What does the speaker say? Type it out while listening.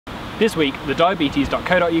This week, the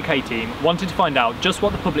Diabetes.co.uk team wanted to find out just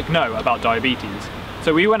what the public know about diabetes.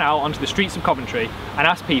 So we went out onto the streets of Coventry and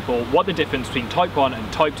asked people what the difference between type 1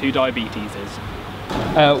 and type 2 diabetes is.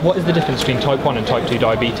 What is the difference between type 1 and type 2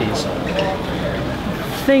 diabetes?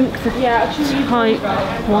 I think that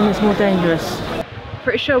type 1 is more dangerous.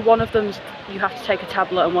 Pretty sure one of them you have to take a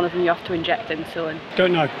tablet and one of them you have to inject insulin.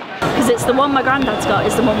 Don't know. Because it's the one my granddad's got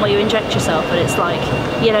is the one where you inject yourself, and it's like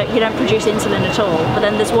you don't produce insulin at all. But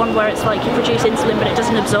then there's one where it's like you produce insulin but it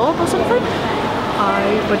doesn't absorb or something.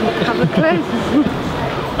 I wouldn't have a clue.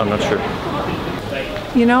 I'm not sure.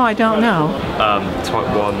 You know, I don't know.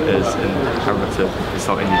 Type 1 is inherited, it's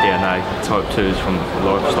not in your DNA. Type 2 is from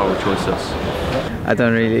lifestyle choices. I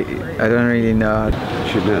don't really know.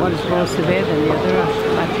 Should know. One's more severe than the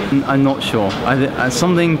other. I'm not sure.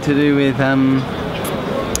 Something to do with I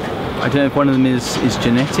don't know if one of them is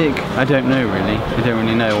genetic. I don't know really. I don't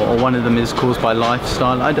really know. Or one of them is caused by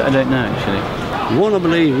lifestyle. I don't know actually. One I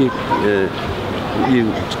believe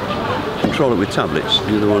you control it with tablets.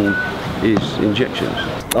 The other one is injections.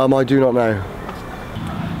 I do not know.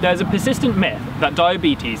 There's a persistent myth that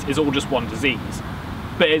diabetes is all just one disease,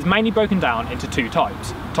 but it is mainly broken down into two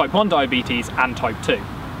types, type 1 diabetes and type 2.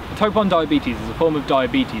 Type 1 diabetes is a form of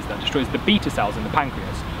diabetes that destroys the beta cells in the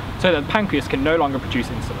pancreas, so that the pancreas can no longer produce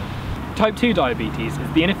insulin. Type 2 diabetes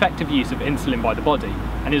is the ineffective use of insulin by the body,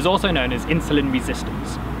 and is also known as insulin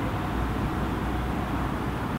resistance.